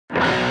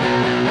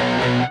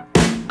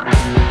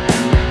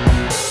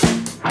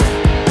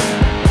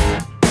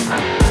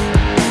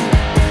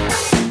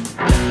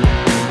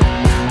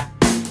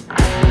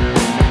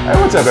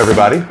What's up,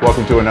 everybody?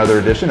 Welcome to another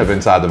edition of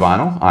Inside the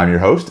Vinyl. I'm your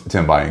host,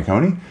 Tim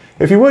Bianconi.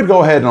 If you would,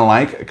 go ahead and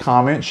like,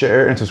 comment,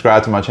 share, and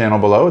subscribe to my channel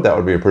below. That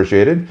would be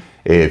appreciated.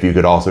 If you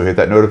could also hit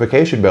that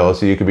notification bell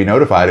so you can be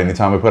notified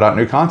anytime we put out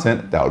new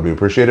content, that would be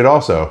appreciated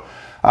also.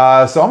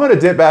 So I'm going to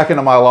dip back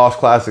into my Lost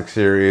Classic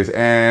series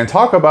and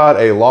talk about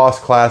a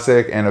Lost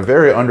Classic and a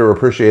very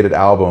underappreciated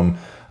album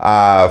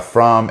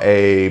from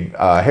a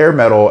hair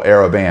metal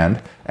era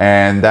band,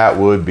 and that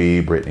would be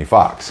Britny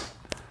Fox.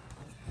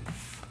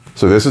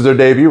 So this is their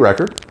debut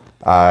record.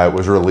 It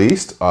was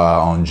released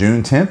on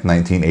June 10th,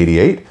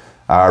 1988.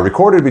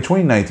 Recorded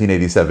between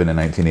 1987 and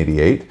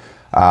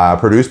 1988.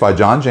 Produced by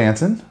John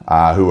Jansen,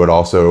 who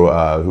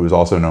was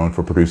also known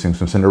for producing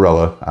some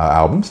Cinderella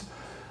albums.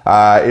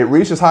 It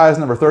reached as high as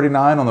number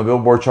 39 on the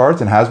Billboard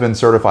charts and has been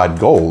certified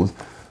gold.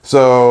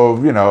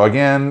 So, you know,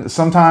 again,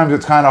 sometimes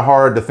it's kind of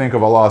hard to think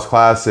of a Lost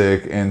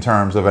Classic in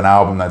terms of an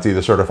album that's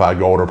either certified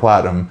gold or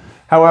platinum.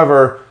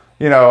 However,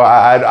 you know,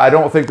 I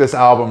don't think this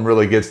album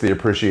really gets the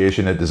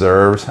appreciation it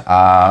deserves.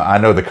 I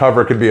know the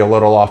cover could be a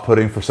little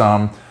off-putting for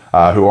some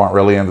who aren't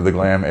really into the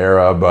glam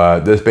era,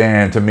 but this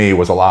band to me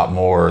was a lot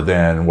more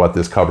than what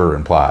this cover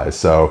implies.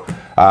 So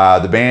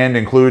the band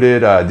included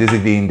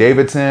Dizzy Dean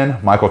Davidson,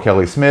 Michael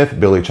Kelly Smith,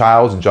 Billy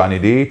Childs, and Johnny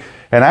D.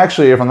 And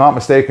actually, if I'm not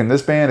mistaken,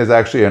 this band is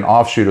actually an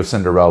offshoot of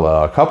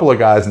Cinderella. A couple of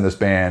guys in this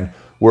band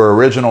were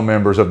original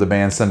members of the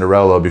band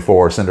Cinderella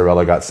before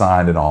Cinderella got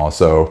signed and all.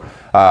 So,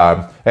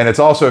 and it's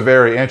also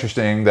very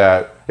interesting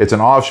that it's an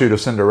offshoot of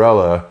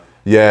Cinderella,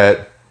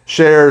 yet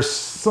shares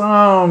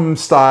some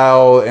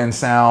style and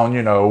sound,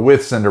 you know,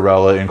 with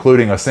Cinderella,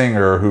 including a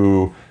singer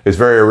who is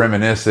very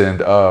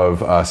reminiscent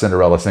of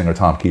Cinderella singer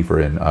Tom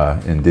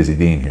Kiefer in Dizzy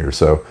Dean here.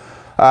 So,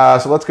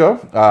 let's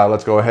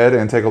go ahead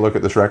and take a look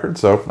at this record.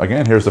 So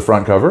again, here's the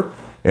front cover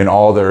in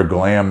all their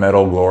glam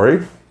metal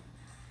glory.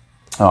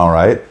 All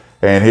right.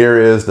 And here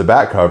is the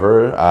back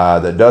cover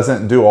that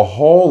doesn't do a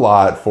whole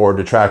lot for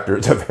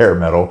detractors of hair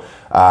metal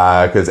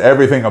because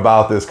everything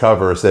about this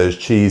cover says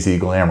cheesy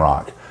glam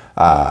rock.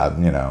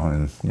 You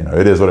know,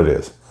 it is what it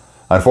is.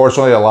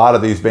 Unfortunately, a lot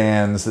of these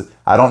bands,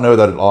 I don't know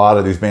that a lot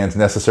of these bands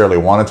necessarily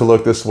wanted to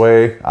look this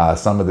way.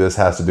 Some of this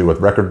has to do with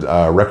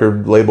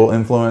record label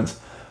influence,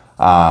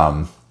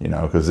 you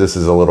know, because this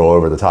is a little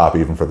over the top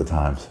even for the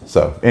times.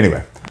 So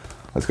anyway,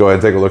 let's go ahead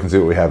and take a look and see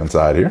what we have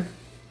inside here.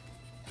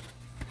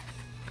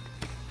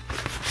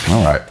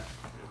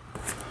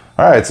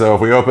 All right, so if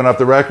we open up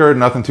the record,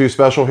 nothing too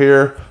special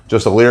here,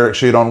 just a lyric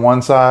sheet on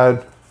one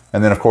side,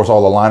 and then of course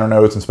all the liner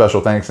notes and special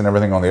thanks and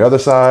everything on the other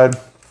side.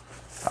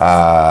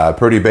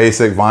 Pretty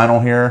basic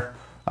vinyl here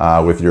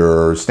with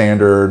your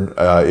standard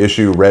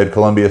issue red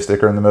Columbia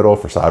sticker in the middle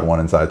for side 1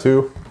 and side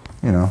 2.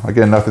 You know,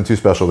 again, nothing too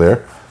special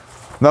there.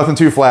 Nothing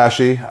too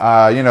flashy.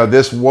 You know,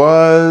 this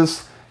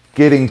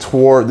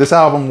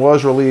album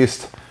was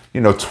released, you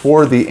know,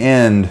 toward the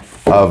end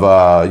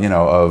of, you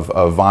know, of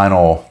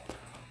vinyl.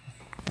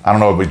 I don't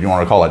know if you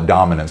want to call it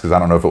dominance because I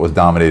don't know if it was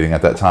dominating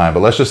at that time, but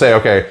let's just say,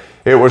 okay,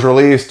 it was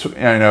released, you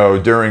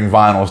know, during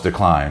vinyl's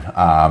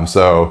decline.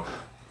 So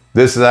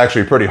this is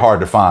actually pretty hard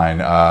to find.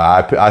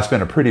 I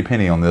spent a pretty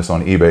penny on this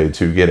on eBay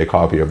to get a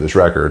copy of this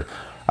record,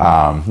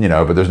 you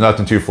know, but there's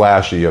nothing too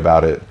flashy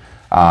about it,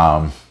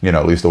 you know,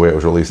 at least the way it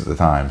was released at the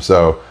time.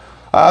 So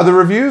the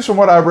reviews from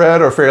what I've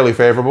read are fairly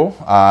favorable.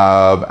 This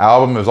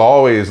album is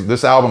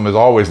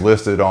always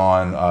listed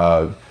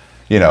on,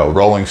 you know,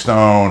 Rolling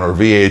Stone or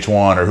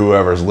VH1 or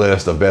whoever's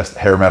list of best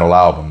hair metal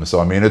albums. So,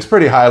 I mean, it's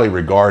pretty highly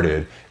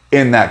regarded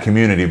in that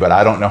community, but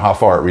I don't know how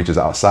far it reaches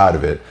outside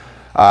of it.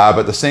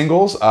 But the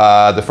singles,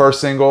 the first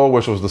single,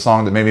 which was the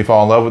song that made me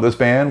fall in love with this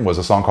band, was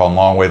a song called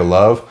Long Way to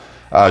Love.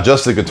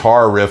 Just the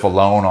guitar riff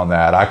alone on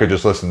that, I could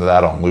just listen to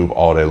that on loop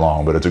all day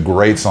long, but it's a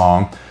great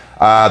song.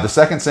 The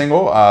second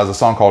single is a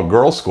song called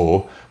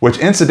Girlschool, which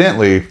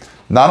incidentally,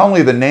 not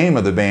only the name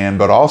of the band,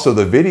 but also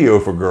the video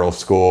for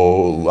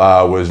Girlschool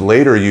was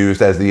later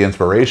used as the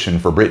inspiration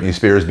for Britney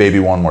Spears' Baby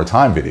One More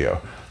Time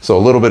video. So a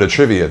little bit of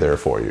trivia there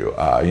for you.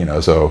 You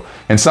know, so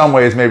in some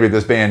ways, maybe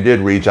this band did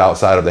reach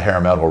outside of the hair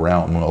metal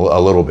realm a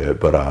little bit,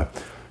 but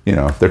you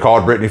know, they're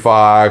called Britny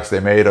Fox. They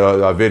made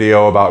a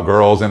video about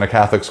girls in a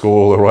Catholic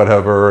school or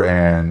whatever,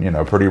 and, you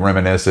know, pretty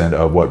reminiscent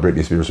of what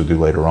Britney Spears would do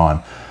later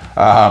on.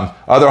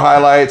 Other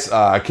highlights,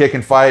 Kick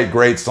and Fight,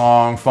 great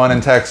song. Fun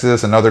in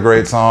Texas, another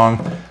great song.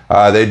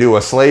 They do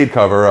a Slade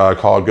cover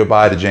called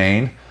Goodbye to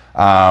Jane.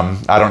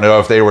 I don't know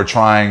if they were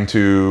trying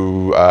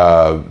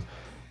to,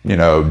 you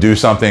know, do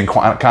something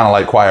kind of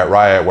like Quiet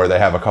Riot where they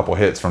have a couple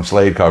hits from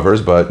Slade covers,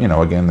 but, you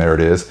know, again, there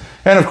it is.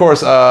 And of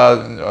course,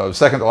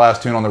 second to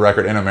last tune on the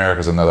record, In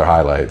America, is another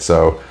highlight.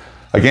 So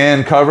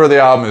again, cover of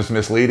the album is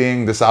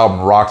misleading. This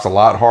album rocks a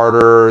lot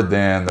harder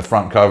than the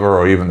front cover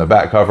or even the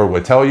back cover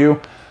would tell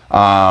you.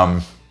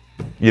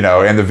 You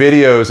know, and the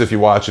videos, if you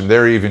watch them,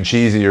 they're even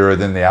cheesier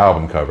than the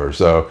album cover.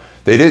 So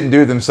they didn't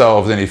do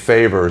themselves any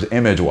favors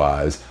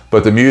image-wise,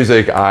 but the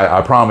music,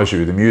 I promise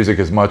you, the music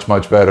is much,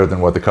 much better than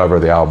what the cover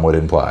of the album would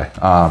imply.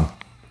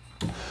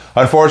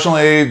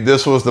 Unfortunately,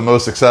 this was the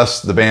most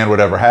success the band would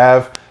ever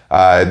have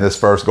in this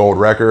first gold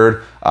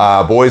record.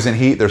 Boys in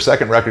Heat, their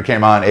second record,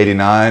 came out in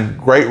 '89.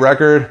 Great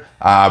record.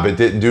 but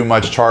didn't do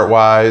much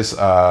chart-wise,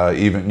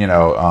 even, you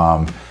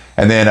know,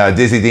 and then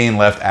Dizzy Dean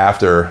left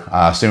after,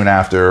 soon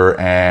after,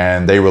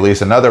 and they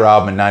released another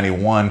album in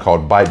 '91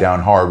 called Bite Down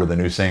Hard with a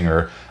new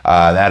singer.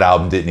 That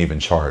album didn't even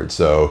chart.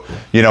 So,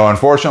 you know,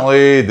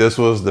 unfortunately, this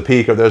was the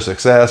peak of their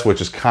success, which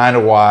is kind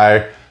of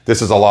why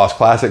this is a lost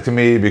classic to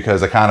me,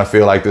 because I kind of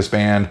feel like this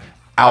band,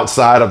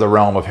 outside of the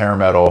realm of hair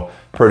metal,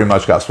 pretty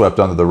much got swept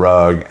under the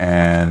rug,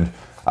 and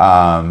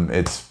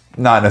it's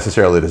not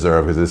necessarily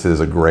deserved, because this is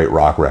a great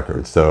rock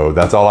record. So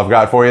that's all I've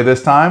got for you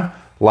this time.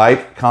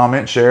 Like,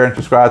 comment, share, and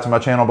subscribe to my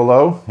channel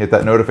below. Hit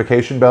that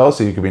notification bell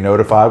so you can be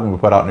notified when we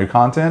put out new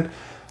content.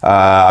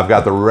 I've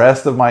got the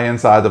rest of my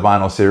Inside the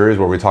Vinyl series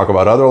where we talk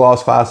about other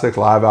lost classics,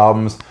 live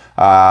albums.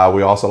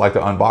 We also like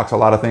to unbox a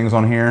lot of things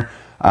on here.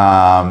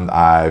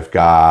 I've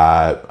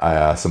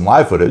got some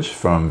live footage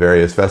from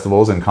various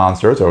festivals and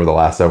concerts over the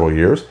last several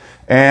years.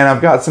 And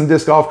I've got some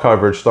disc golf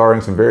coverage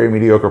starring some very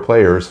mediocre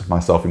players,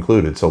 myself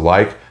included. So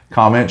like,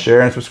 comment,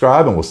 share, and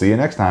subscribe, and we'll see you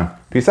next time.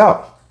 Peace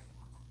out.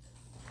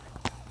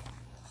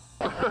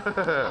 There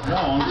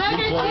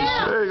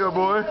you go,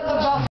 boy.